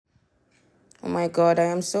Oh my God, I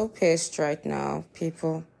am so pissed right now,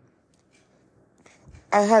 people.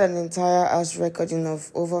 I had an entire house recording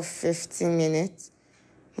of over 50 minutes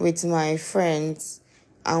with my friends,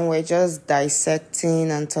 and we're just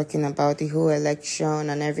dissecting and talking about the whole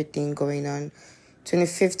election and everything going on.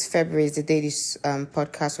 25th February is the day this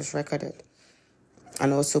podcast was recorded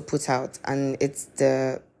and also put out, and it's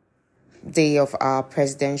the day of our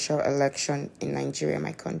presidential election in Nigeria,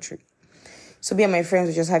 my country. So me and my friends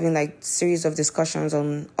were just having like series of discussions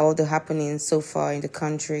on all the happenings so far in the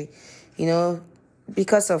country. You know,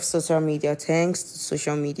 because of social media, thanks to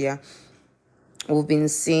social media, we've been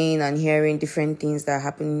seeing and hearing different things that are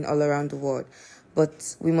happening all around the world.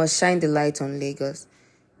 But we must shine the light on Lagos.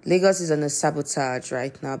 Lagos is on a sabotage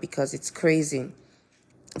right now because it's crazy.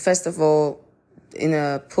 First of all, in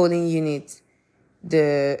a polling unit,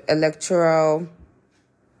 the electoral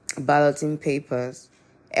balloting papers,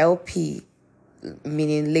 LP,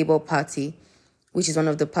 meaning Labour Party, which is one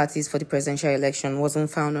of the parties for the presidential election, wasn't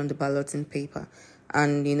found on the balloting paper.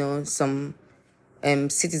 And, some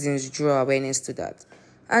citizens drew awareness to that.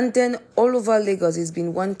 And then all over Lagos, it's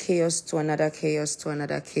been one chaos to another chaos to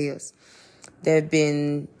another chaos. They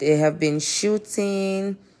have been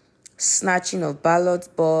shooting, snatching of ballot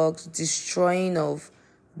box, destroying of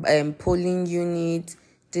polling units,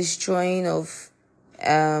 destroying of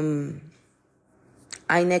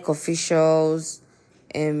INEC officials,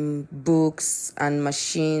 books and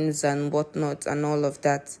machines and whatnot and all of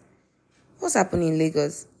that. What's happening in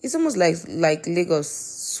Lagos? It's almost like Lagos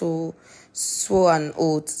swore an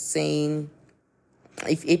oath saying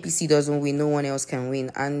if APC doesn't win, no one else can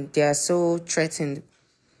win. And they are so threatened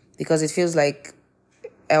because it feels like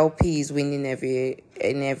LP is winning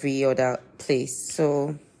in every other place.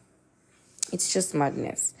 So it's just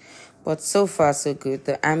madness. But so far, so good.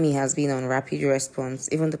 The army has been on rapid response,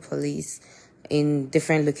 even the police in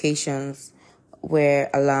different locations where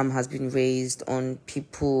alarm has been raised on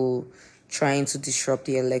people trying to disrupt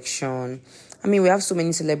the election. I mean, we have so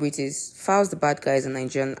many celebrities. Falz the Bad Guy is a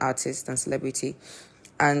Nigerian artist and celebrity.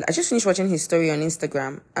 And I just finished watching his story on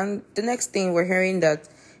Instagram. And the next thing, we're hearing that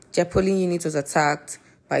their polling unit was attacked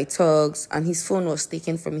by thugs and his phone was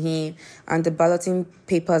taken from him and the balloting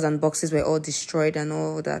papers and boxes were all destroyed and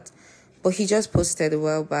all that. But he just posted a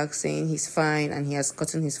while back saying he's fine and he has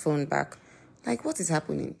gotten his phone back. Like, what is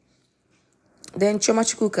happening? Then Chioma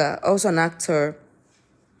Chukwuka, also an actor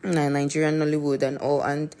in Nigerian Nollywood and all,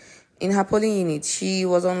 and in her polling unit, she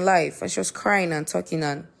was on live and she was crying and talking,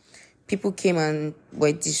 and people came and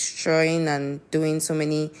were destroying and causing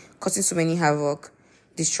so many havoc,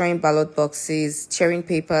 destroying ballot boxes, tearing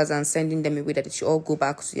papers and sending them away that they should all go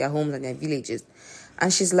back to their homes and their villages.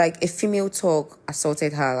 And she's like, a female thug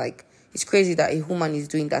assaulted her. Like, it's crazy that a woman is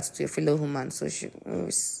doing that to a fellow woman. So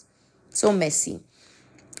it's so messy.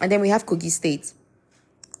 And then we have Kogi State.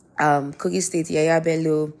 Kogi State, Yaya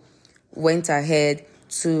Bello went ahead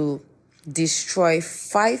to destroy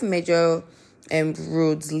 5 major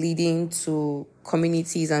roads leading to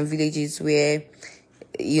communities and villages where,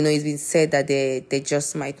 it's been said that they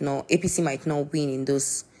just might not, APC might not win in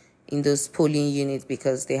those polling units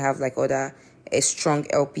because they have like other strong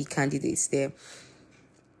LP candidates there.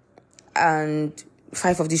 And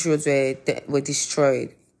 5 of these roads were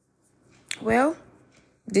destroyed. Well,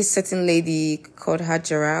 this certain lady called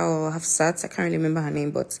Hajara or Hafsat, I can't really remember her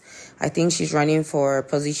name, but I think she's running for a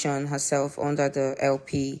position herself under the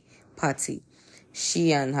LP party.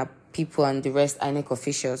 She and her people and the rest INEC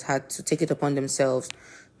officials had to take it upon themselves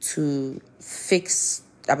to fix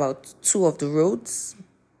about 2 of the roads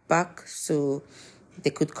back so they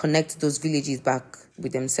could connect those villages back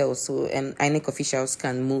with themselves so INEC officials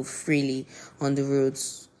can move freely on the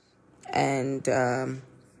roads. And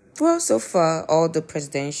so far all the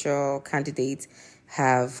presidential candidates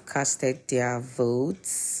have casted their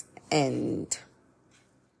votes and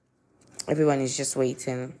everyone is just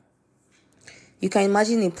waiting. You can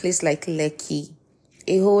imagine a place like Lekki,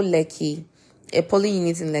 a whole Lekki, a polling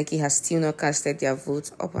unit in Lekki has still not casted their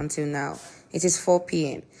votes up until now. It is 4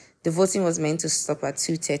 p.m. The voting was meant to stop at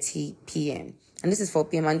 2:30 p.m. And this is 4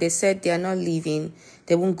 p.m. And they said they are not leaving.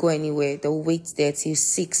 They won't go anywhere. They'll wait there till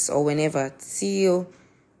 6 or whenever, till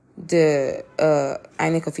the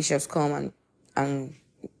INEC officials come and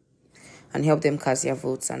help them cast their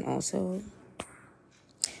votes. And also,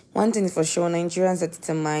 one thing is for sure, Nigerians are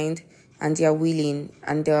determined and they are willing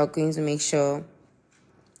and they are going to make sure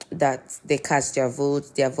that they cast their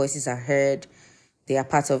votes, their voices are heard, they are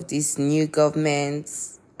part of this new government.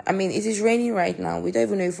 I mean, it is raining right now. We don't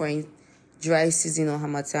even know if we're in dry season or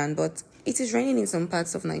Hamatan, but it is raining in some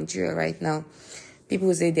parts of Nigeria right now.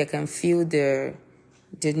 People say they can feel the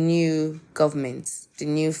the new government, the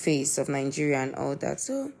new face of Nigeria and all that.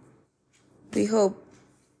 So we hope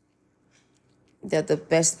that the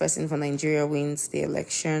best person for Nigeria wins the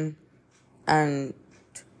election, and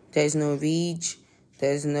there's no reach,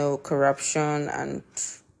 there's no corruption, and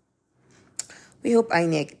we hope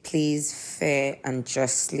INEC plays fair and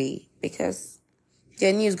justly, because there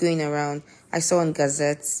are news going around. I saw on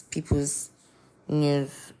Gazettes, people's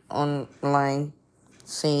news online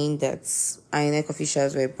saying that INEC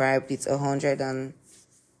officials were bribed with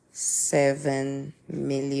 $107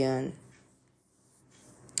 million.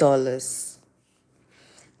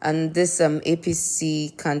 And this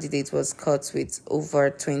APC candidate was caught with over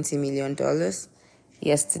 $20 million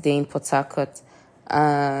yesterday in Port Harcourt.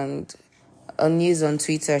 And on news on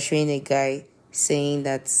Twitter showing a guy saying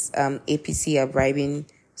that APC are bribing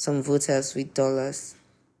some voters with dollars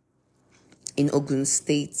in Ogun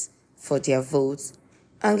State for their votes.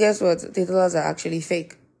 And guess what? The dollars are actually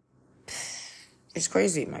fake. It's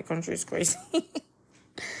crazy. My country is crazy.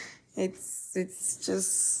 It's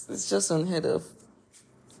just unheard of.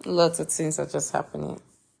 Lots of things are just happening.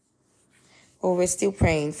 But we're still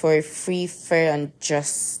praying for a free, fair, and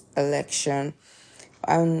just election.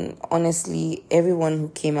 And honestly, everyone who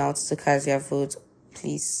came out to cast their vote,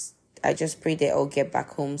 please, I just pray they all get back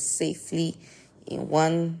home safely in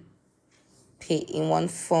one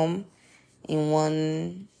form, in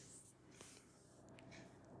one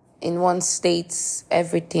state,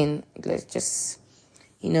 everything. Let's just,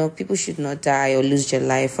 people should not die or lose their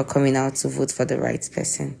life for coming out to vote for the right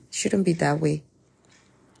person. Shouldn't be that way.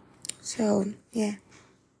 So, yeah.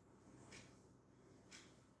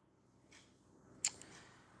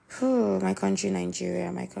 Oh, my country,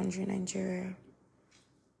 Nigeria.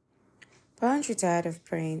 But aren't you tired of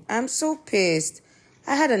praying? I'm so pissed.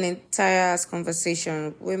 I had an entire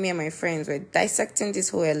conversation where me and my friends were dissecting this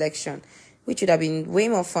whole election, which would have been way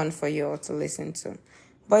more fun for you all to listen to.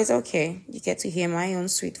 But it's okay. You get to hear my own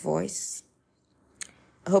sweet voice.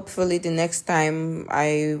 Hopefully the next time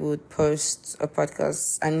I would post a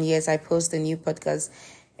podcast. And yes, I post a new podcast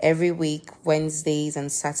every week, Wednesdays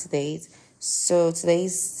and Saturdays. So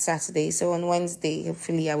today's Saturday. So on Wednesday,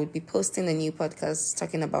 hopefully I would be posting a new podcast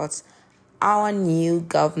talking about our new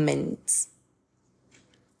government.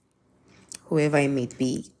 Whoever it may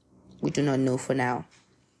be, we do not know for now.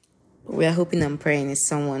 We are hoping and praying it's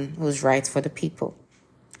someone who's right for the people.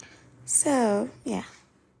 So, yeah.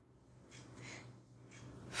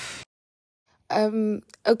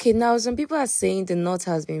 Okay, now some people are saying the North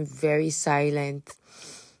has been very silent.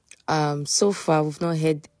 So far, we've not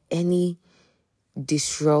heard any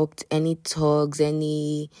disrupt, any talks,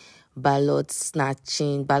 any ballot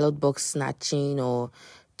box snatching, or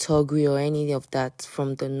toggery, or any of that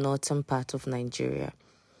from the northern part of Nigeria.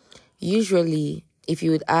 Usually, if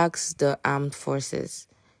you would ask the armed forces,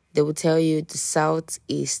 they would tell you the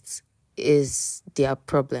southeast is their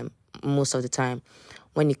problem most of the time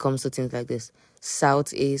when it comes to things like this.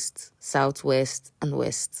 Southeast, southwest, and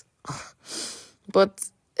west. But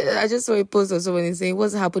I just saw a post of someone saying,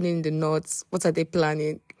 what's happening in the north? What are they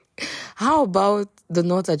planning? How about the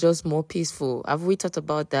north are just more peaceful? Have we thought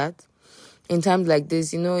about that? In times like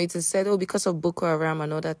this, it is said, because of Boko Haram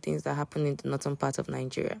and other things that happen in the northern part of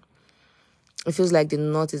Nigeria. It feels like the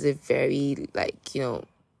north is a very,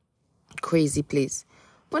 crazy place.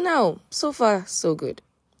 But now, so far, so good.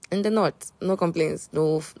 In the north, no complaints,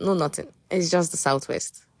 no nothing. It's just the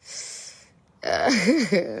southwest.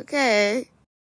 Okay.